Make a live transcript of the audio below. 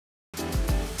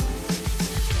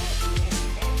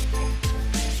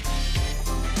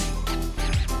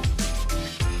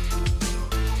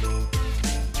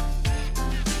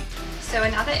So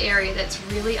another area that's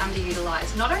really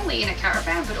underutilised, not only in a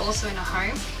caravan but also in a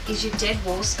home, is your dead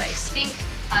wall space. Think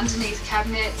underneath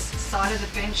cabinets, side of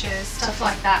the benches, stuff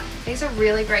like that. These are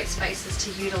really great spaces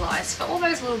to utilise for all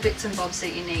those little bits and bobs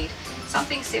that you need.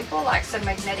 Something simple like some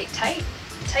magnetic tape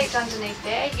taped underneath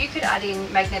there. You could add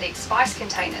in magnetic spice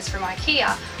containers from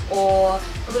IKEA, or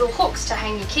little hooks to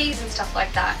hang your keys and stuff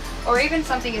like that, or even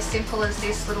something as simple as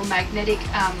this little magnetic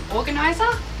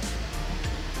organiser.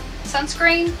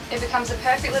 Sunscreen, it becomes a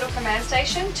perfect little command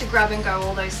station to grab and go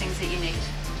all those things that you need.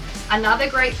 Another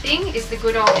great thing is the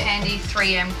good old handy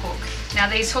 3M hook. Now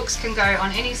these hooks can go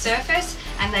on any surface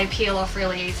and they peel off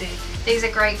really easy. These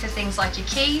are great for things like your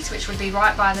keys, which would be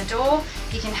right by the door.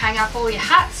 You can hang up all your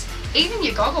hats, even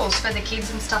your goggles for the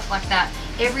kids and stuff like that.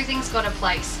 Everything's got a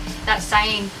place. That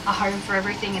saying, a home for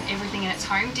everything and everything in its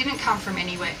home, didn't come from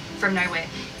anywhere, from nowhere.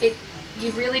 You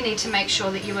really need to make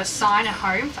sure that you assign a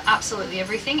home for absolutely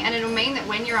everything, and it'll mean that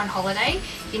when you're on holiday,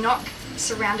 you're not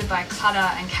surrounded by clutter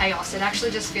and chaos. It actually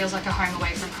just feels like a home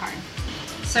away from home.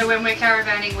 So when we're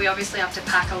caravanning, we obviously have to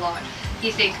pack a lot.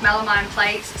 You think melamine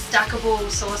plates, stackable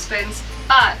saucepans,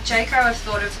 but Jayco have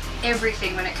thought of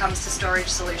everything when it comes to storage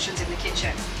solutions in the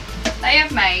kitchen. They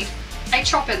have made a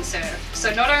chop and serve.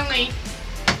 So not only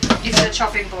is it a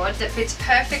chopping board that fits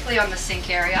perfectly on the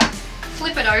sink area,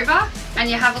 flip it over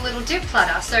and you have a little dip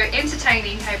platter. So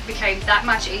entertaining became that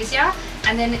much easier,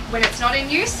 and then when it's not in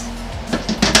use,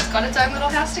 it's got its own little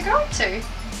house to go to.